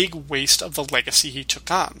a big waste of the legacy he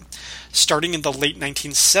took on. Starting in the late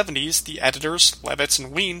 1970s, the editors, Levitz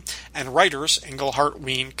and Wein, and writers, Englehart,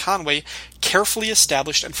 Wein, Conway, carefully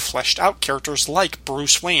established and fleshed out characters like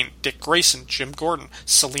Bruce Wayne, Dick Grayson, Jim Gordon,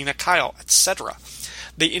 Selina Kyle, etc.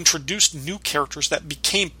 They introduced new characters that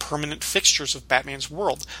became permanent fixtures of Batman's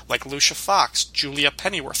world, like Lucia Fox, Julia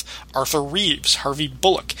Pennyworth, Arthur Reeves, Harvey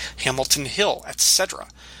Bullock, Hamilton Hill, etc.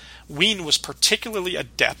 Wein was particularly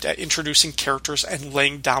adept at introducing characters and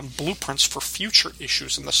laying down blueprints for future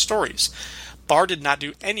issues in the stories. Barr did not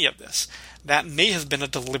do any of this. That may have been a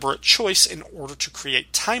deliberate choice in order to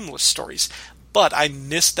create timeless stories, but I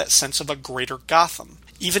missed that sense of a greater Gotham.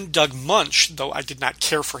 Even Doug Munch, though I did not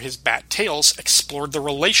care for his Bat Tales, explored the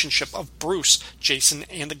relationship of Bruce, Jason,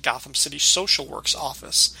 and the Gotham City Social Works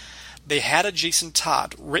office. They had a Jason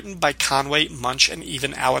Todd, written by Conway, Munch, and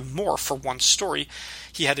even Alan Moore for one story.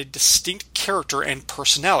 He had a distinct character and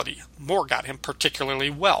personality. Moore got him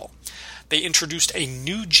particularly well. They introduced a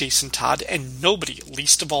new Jason Todd, and nobody,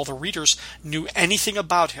 least of all the readers, knew anything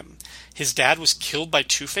about him. His dad was killed by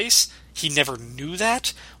Two-Face? He never knew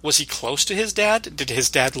that? Was he close to his dad? Did his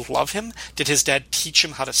dad love him? Did his dad teach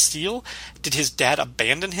him how to steal? Did his dad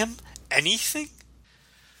abandon him? Anything?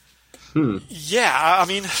 Yeah, I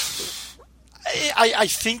mean, I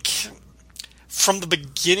think from the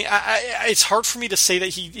beginning, it's hard for me to say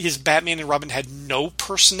that his Batman and Robin had no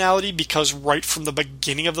personality, because right from the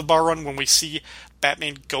beginning of the Barr run, when we see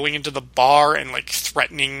Batman going into the bar and like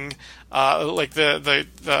threatening like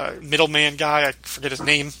the middleman guy, I forget his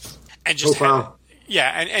name, and just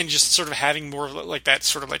and just sort of having more of like that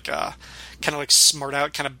sort of like kind of like smart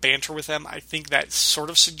out kind of banter with them, I think that sort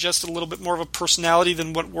of suggested a little bit more of a personality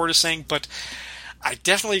than what Ward is saying. But I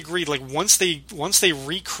definitely agree. Like once they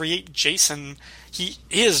recreate Jason, he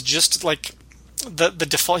is just like the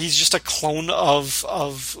default. He's just a clone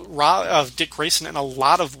of Dick Grayson in a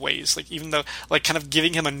lot of ways. Like even though like kind of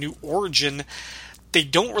giving him a new origin, they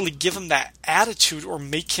don't really give him that attitude or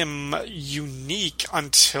make him unique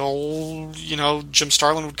until, you know, Jim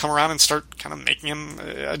Starlin would come around and start kind of making him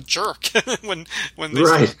a jerk when they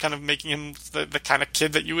start kind of making him the kind of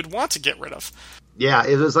kid that you would want to get rid of. Yeah,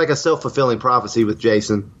 it was like a self-fulfilling prophecy with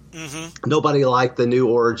Jason. Mm-hmm. Nobody liked the new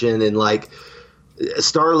origin, and like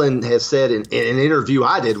Starlin has said in an interview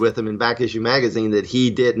I did with him in Back Issue Magazine that he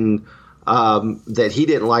didn't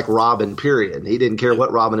like Robin, period. He didn't care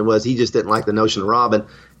what Robin it was. He just didn't like the notion of Robin.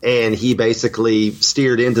 And he basically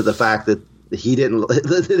steered into the fact that he didn't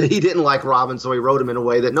like Robin, so he wrote him in a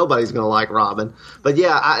way that nobody's going to like Robin. But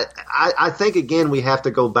yeah, I think, again, we have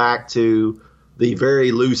to go back to the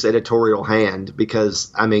very loose editorial hand,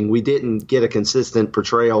 because, I mean, we didn't get a consistent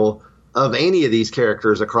portrayal of any of these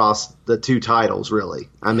characters across the two titles, really.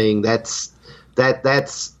 I mean, that's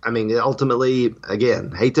ultimately,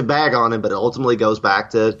 again, hate to bag on him, but it ultimately goes back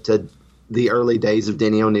to the early days of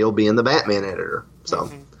Denny O'Neil being the Batman editor. So,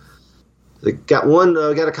 got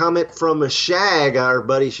a comment from Shag, our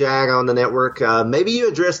buddy Shag on the network. Maybe you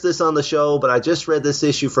addressed this on the show, but I just read this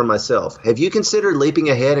issue for myself. Have you considered leaping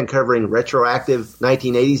ahead and covering retroactive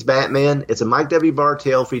 1980s Batman? It's a Mike W. Barr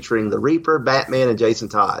tale featuring the Reaper, Batman, and Jason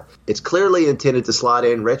Todd. It's clearly intended to slot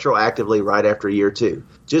in retroactively right after year 2.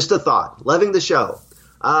 Just a thought. Loving the show.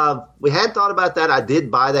 We hadn't thought about that. I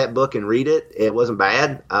did buy that book and read it. It wasn't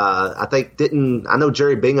bad. I know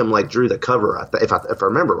Jerry Bingham drew the cover. If I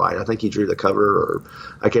remember right, I think he drew the cover, or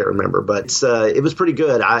I can't remember, but it was pretty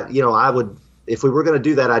good. I would, if we were going to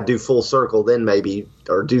do that, I'd do Full Circle then maybe,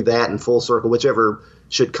 or do that and Full Circle, whichever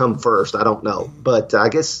should come first. I don't know, but I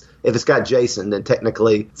guess if it's got Jason, then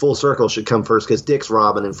technically Full Circle should come first, because Dick's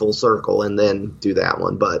Robin in Full Circle, and then do that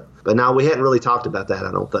one. But no, we hadn't really talked about that,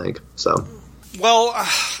 I don't think. So. Well,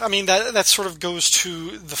 I mean, that sort of goes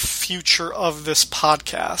to the future of this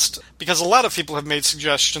podcast, because a lot of people have made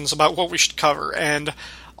suggestions about what we should cover, and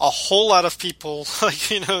a whole lot of people,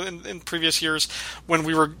 in previous years, when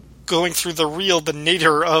we were going through the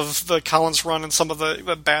nadir of the Collins run and some of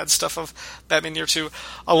the bad stuff of Batman Year 2,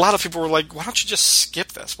 a lot of people were like, why don't you just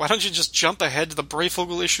skip this? Why don't you just jump ahead to the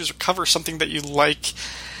Breyfogle issues or cover something that you like?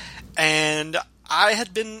 And I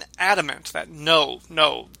had been adamant that no,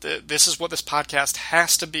 this is what this podcast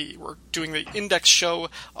has to be. We're doing the index show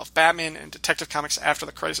of Batman and Detective Comics after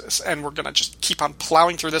the crisis, and we're going to just keep on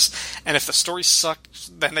plowing through this, and if the stories suck,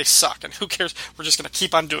 then they suck, and who cares? We're just going to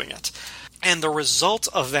keep on doing it. And the result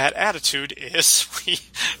of that attitude is we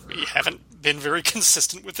haven't been very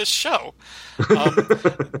consistent with this show.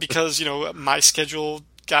 Because, my schedule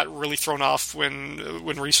got really thrown off when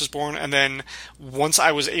Reese was born, and then once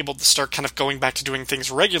I was able to start kind of going back to doing things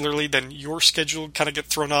regularly, then your schedule kind of get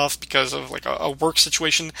thrown off because of like a work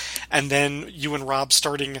situation, and then you and Rob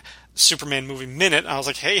starting Superman Movie Minute. I was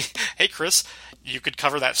like, hey Chris, you could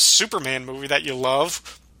cover that Superman movie that you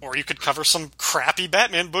love, or you could cover some crappy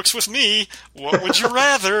Batman books with me. What would you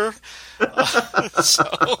rather? So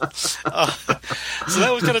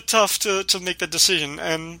that was kind of tough to make that decision,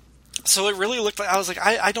 and so it really looked like, I was like,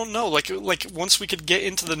 I don't know, like once we could get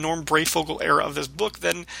into the Norm Breyfogle era of this book,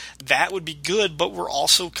 then that would be good, but we're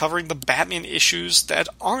also covering the Batman issues that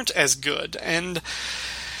aren't as good, and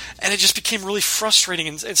it just became really frustrating,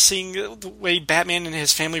 and seeing the way Batman and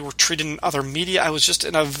his family were treated in other media, I was just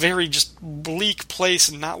in a very just bleak place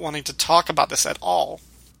and not wanting to talk about this at all.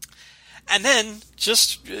 And then,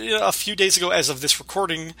 just a few days ago, as of this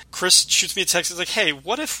recording, Chris shoots me a text. He's like, hey,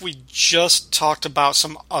 what if we just talked about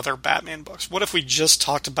some other Batman books? What if we just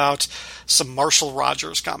talked about some Marshall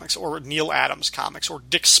Rogers comics, or Neil Adams comics, or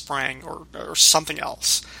Dick Sprang, or something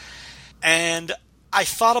else? And I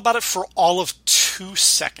thought about it for all of 2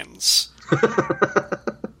 seconds.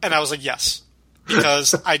 And I was like, yes,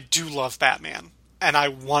 because I do love Batman. And I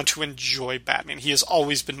want to enjoy Batman. He has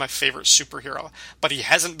always been my favorite superhero, but he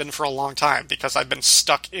hasn't been for a long time because I've been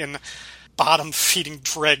stuck in bottom-feeding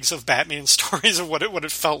dregs of Batman stories of what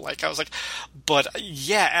it felt like. I was like, but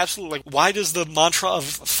yeah, absolutely. Like, why does the mantra of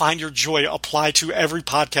find your joy apply to every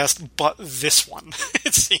podcast but this one?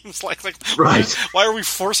 It seems like right. Why are we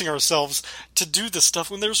forcing ourselves to do this stuff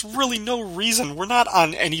when there's really no reason? We're not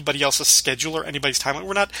on anybody else's schedule or anybody's timeline.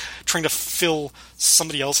 We're not trying to fill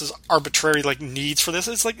somebody else's arbitrary needs for this.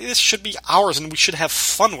 It's like, this should be ours and we should have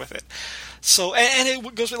fun with it. So, and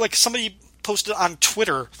it goes like somebody posted on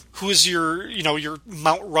Twitter, who is your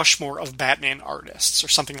Mount Rushmore of Batman artists or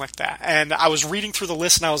something like that. And I was reading through the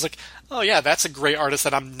list and I was like, oh yeah, that's a great artist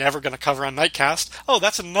that I'm never going to cover on Nightcast. Oh,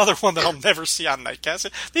 that's another one that I'll never see on Nightcast.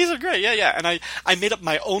 These are great. Yeah. And I made up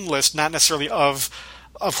my own list, not necessarily of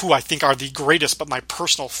who I think are the greatest, but my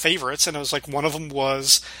personal favorites. And it was like, one of them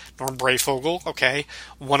was Norm Breyfogle, okay.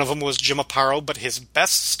 One of them was Jim Aparo, but his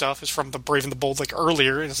best stuff is from The Brave and the Bold,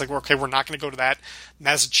 earlier. And it's like, okay, we're not going to go to that.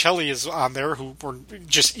 Mazzucchelli is on there, who were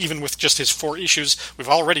just, even with just his 4 issues, we've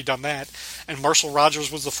already done that. And Marshall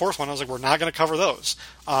Rogers was the 4th one. I was like, we're not going to cover those.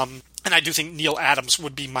 And I do think Neil Adams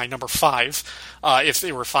would be my number 5, if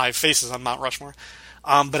there were 5 faces on Mount Rushmore.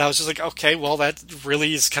 But I was just like, okay, well, that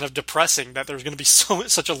really is kind of depressing that there's going to be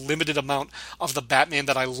such a limited amount of the Batman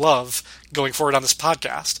that I love going forward on this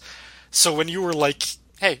podcast. So when you were like,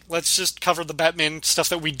 hey, let's just cover the Batman stuff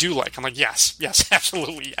that we do like, I'm like, yes,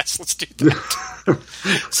 absolutely, yes, let's do that.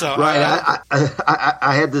 So right,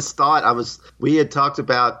 I had this thought. We had talked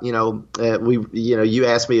about, you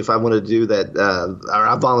asked me if I wanted to do that, or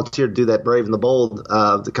I volunteered to do that Brave and the Bold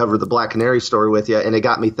to cover the Black Canary story with you, and it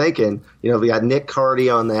got me thinking. We got Nick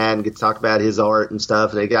Cardy on that and get to talk about his art and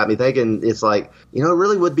stuff, and it got me thinking. It's like, it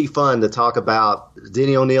really would be fun to talk about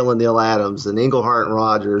Denny O'Neil and Neil Adams and Englehart and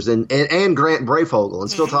Rogers and Grant Breyfogle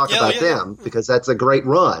and still talk about them, because that's a great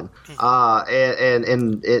run.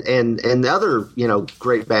 And the other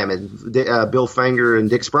great Batman, Bill Finger and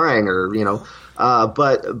Dick Sprang,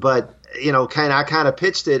 but I kind of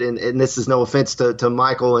pitched it, and this is no offense to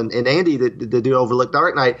Michael and Andy that do Overlooked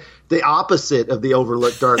Dark Knight, the opposite of the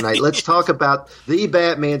Overlooked Dark Knight. Let's talk about the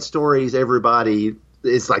Batman stories. Everybody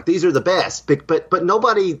is like, these are the best, but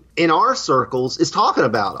nobody in our circles is talking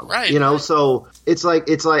about them, right? So it's like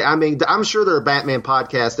I mean, I'm sure there are Batman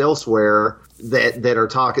podcasts elsewhere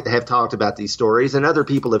that have talked about these stories, and other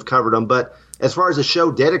people have covered them. But as far as a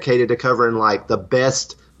show dedicated to covering the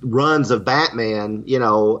best runs of Batman, and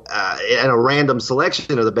a random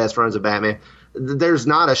selection of the best runs of Batman, there's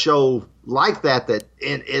not a show like that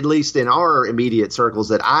at least in our immediate circles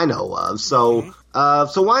that I know of. So,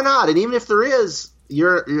 so why not? And even if there is,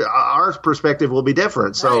 our perspective will be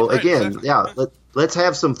different. So right, again, exactly. let's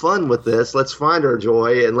have some fun with this. Let's find our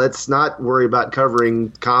joy, and let's not worry about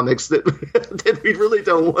covering comics that that we really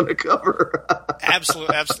don't want to cover.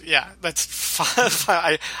 Absolutely. Yeah, that's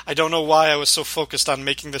fine. I don't know why I was so focused on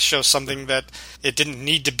making this show something that it didn't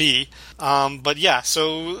need to be. But yeah,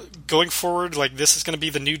 so going forward, like, this is going to be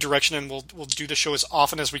the new direction, and we'll do the show as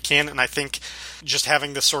often as we can. And I think just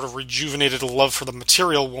having this sort of rejuvenated love for the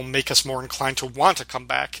material will make us more inclined to want to come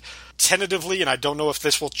back. Tentatively, and I don't know if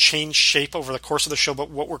this will change shape over the course of the show, but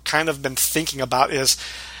what we're kind of been thinking about is,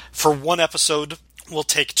 for one episode, we'll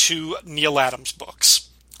take 2 Neil Adams books.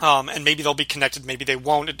 And maybe they'll be connected, maybe they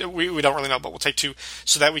won't. We don't really know, but we'll take 2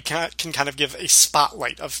 so that we can kind of give a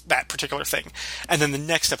spotlight of that particular thing. And then the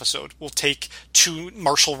next episode, we'll take 2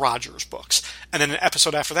 Marshall Rogers books. And then an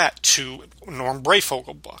episode after that, 2 Norm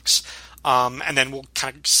Breyfogle books. And then we'll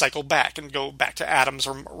kind of cycle back and go back to Adams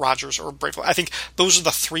or Rogers or Breyfogle. I think those are the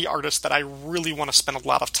 3 artists that I really want to spend a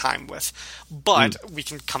lot of time with. But we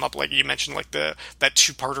can come up, like you mentioned, like that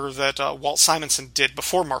 2-parter that Walt Simonson did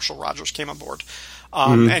before Marshall Rogers came on board.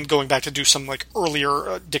 And going back to do some like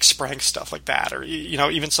earlier Dick Sprang stuff like that, or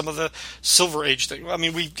even some of the Silver Age thing. I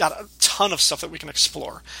mean, we've got a ton of stuff that we can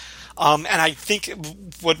explore. And I think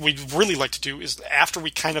what we'd really like to do is, after we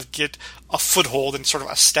kind of get a foothold and sort of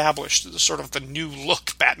establish sort of the new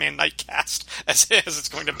look Batman Nightcast as it's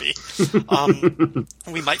going to be,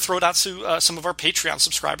 we might throw it out to some of our Patreon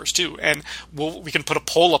subscribers too, and we can put a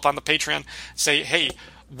poll up on the Patreon, say, hey,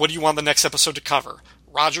 what do you want the next episode to cover?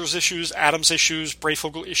 Rogers issues, Adams issues,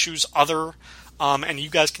 Breyfogle issues, other, and you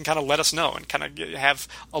guys can kind of let us know and kind of have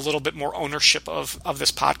a little bit more ownership of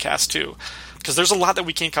this podcast too. Because there's a lot that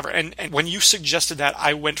we can't cover. And when you suggested that,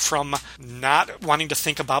 I went from not wanting to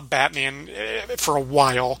think about Batman for a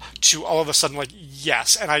while to all of a sudden, like,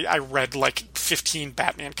 yes. And I read like 15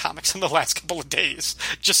 Batman comics in the last couple of days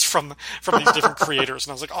just from these different creators.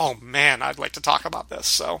 And I was like, oh man, I'd like to talk about this.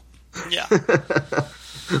 So, yeah.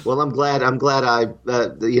 Well, I'm glad and I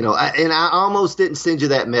almost didn't send you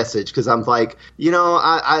that message because I'm like,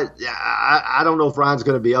 I don't know if Ryan's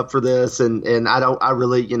going to be up for this, and I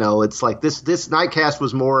really, it's like this Nightcast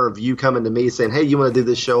was more of you coming to me saying, hey, you want to do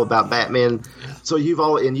this show about Batman? Yeah. So you've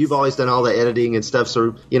always done all the editing and stuff,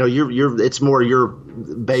 so it's more your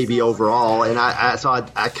baby overall, and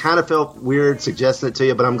I kind of felt weird suggesting it to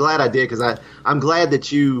you, but I'm glad I did because I'm glad that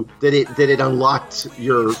it unlocked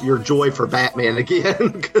your joy for Batman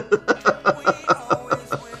again.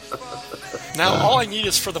 Now all I need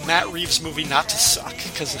is for the Matt Reeves movie not to suck,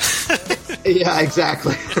 because yeah,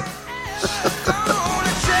 exactly.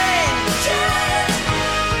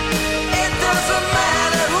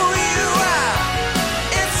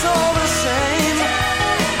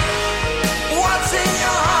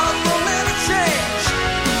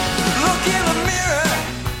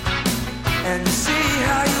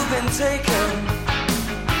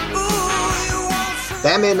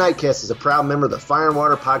 Batman Nightcast is a proud member of the Fire and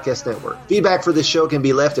Water Podcast Network. Feedback for this show can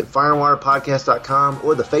be left at fireandwaterpodcast.com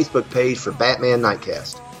or the Facebook page for Batman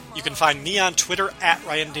Nightcast. You can find me on Twitter at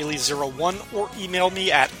RyanDaily01 or email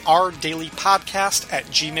me at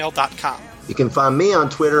rdailypodcast@gmail.com. You can find me on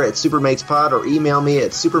Twitter at SupermatesPod or email me at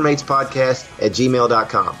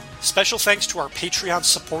supermatespodcast@gmail.com. Special thanks to our Patreon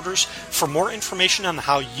supporters. For more information on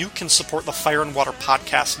how you can support the Fire and Water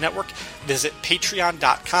Podcast Network, visit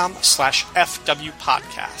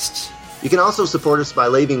patreon.com/FWPodcasts. You can also support us by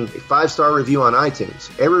leaving a 5-star review on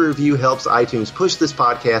iTunes. Every review helps iTunes push this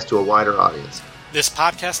podcast to a wider audience. This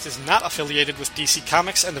podcast is not affiliated with DC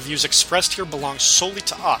Comics, and the views expressed here belong solely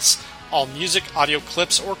to us. All music, audio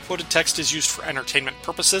clips, or quoted text is used for entertainment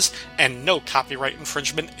purposes, and no copyright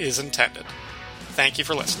infringement is intended. Thank you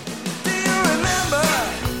for listening. Do you remember?